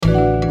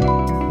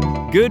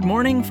Good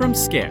morning from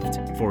Skift.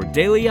 For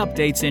daily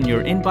updates in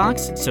your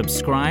inbox,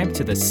 subscribe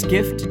to the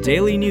Skift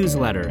Daily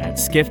newsletter at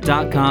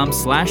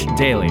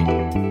skift.com/daily.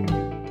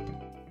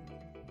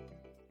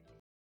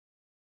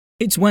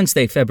 It's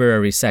Wednesday,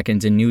 February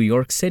 2nd in New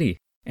York City.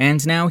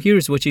 And now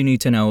here's what you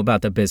need to know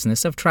about the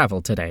business of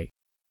travel today.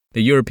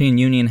 The European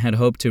Union had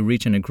hoped to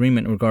reach an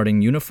agreement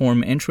regarding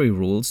uniform entry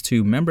rules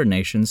to member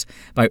nations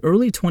by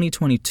early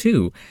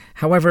 2022.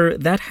 However,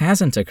 that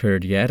hasn't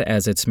occurred yet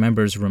as its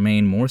members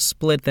remain more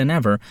split than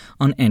ever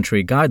on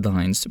entry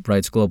guidelines,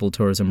 writes global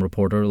tourism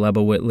reporter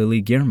Lebawit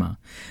Lily Girma.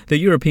 The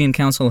European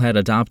Council had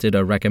adopted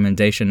a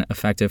recommendation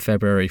effective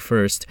February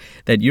 1st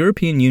that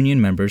European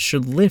Union members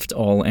should lift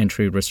all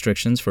entry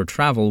restrictions for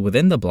travel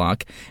within the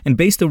bloc and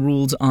base the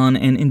rules on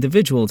an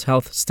individual's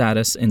health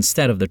status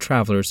instead of the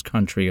traveler's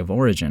country of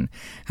origin.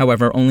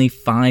 However, only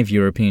 5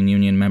 European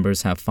Union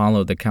members have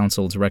followed the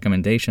Council's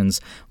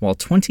recommendations, while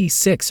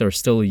 26 are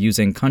still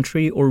using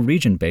country or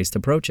region-based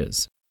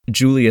approaches.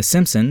 Julia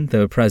Simpson,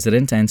 the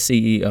president and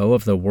CEO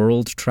of the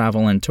World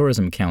Travel and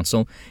Tourism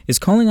Council, is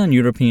calling on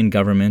European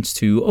governments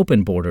to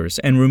open borders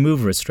and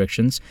remove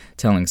restrictions,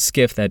 telling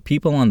Skift that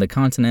people on the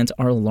continent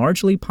are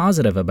largely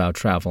positive about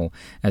travel,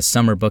 as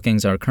summer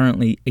bookings are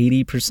currently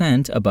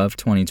 80% above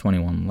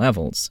 2021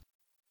 levels.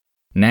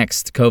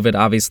 Next, COVID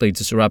obviously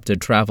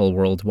disrupted travel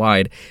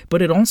worldwide, but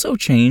it also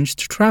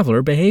changed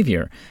traveler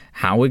behavior.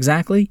 How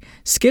exactly?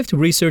 Skift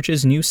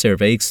Research's new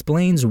survey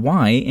explains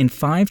why in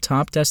 5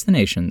 top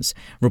destinations,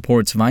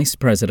 reports Vice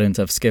President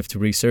of Skift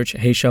Research,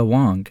 Heisha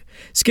Wang.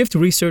 Skift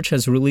Research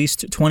has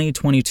released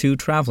 2022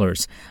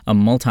 Travelers, a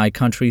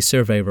multi-country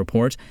survey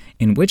report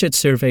in which it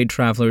surveyed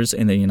travelers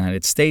in the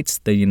United States,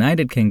 the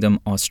United Kingdom,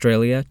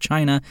 Australia,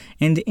 China,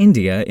 and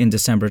India in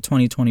December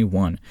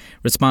 2021.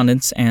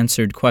 Respondents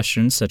answered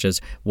questions such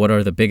as, what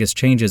are the biggest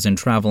changes in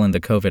travel in the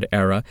COVID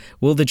era?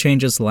 Will the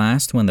changes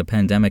last when the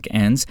pandemic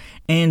ends?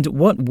 And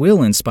what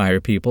will inspire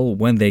people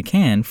when they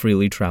can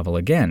freely travel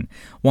again?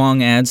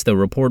 Wang adds the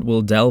report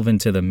will delve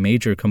into the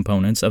major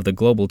components of the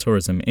global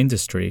tourism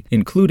industry,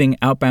 including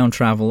outbound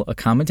travel,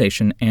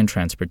 accommodation, and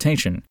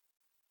transportation.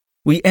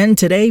 We end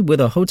today with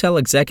a hotel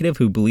executive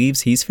who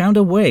believes he's found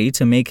a way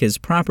to make his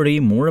property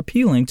more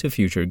appealing to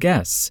future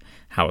guests.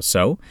 How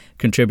so?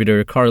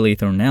 Contributor Carly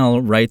Thornell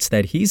writes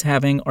that he's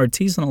having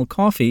artisanal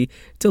coffee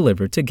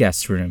delivered to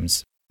guest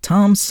rooms.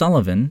 Tom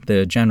Sullivan,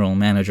 the general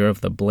manager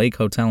of the Blake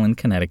Hotel in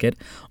Connecticut,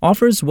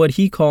 offers what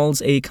he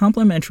calls a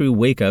complimentary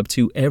wake-up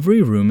to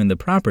every room in the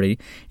property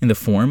in the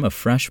form of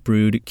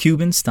fresh-brewed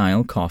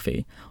Cuban-style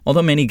coffee.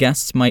 Although many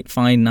guests might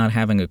find not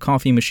having a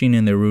coffee machine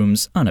in their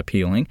rooms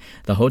unappealing,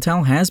 the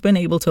hotel has been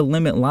able to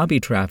limit lobby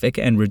traffic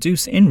and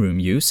reduce in-room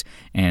use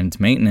and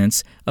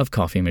maintenance of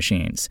coffee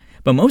machines.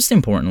 But most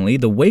importantly,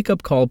 the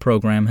Wake-Up Call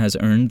program has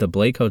earned the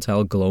Blake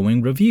Hotel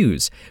glowing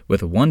reviews,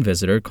 with one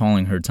visitor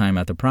calling her time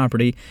at the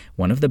property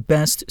one of the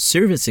best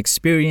service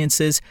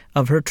experiences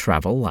of her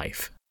travel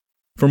life.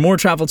 For more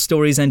travel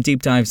stories and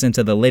deep dives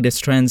into the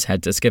latest trends,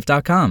 head to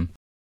skift.com.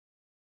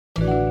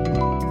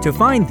 To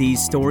find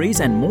these stories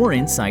and more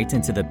insight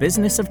into the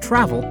business of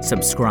travel,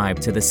 subscribe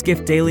to the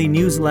Skift Daily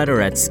newsletter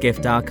at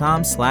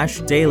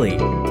skift.com/daily.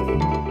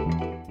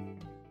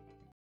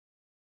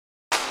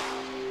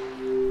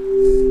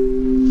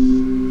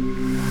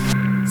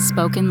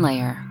 Spoken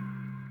Layer.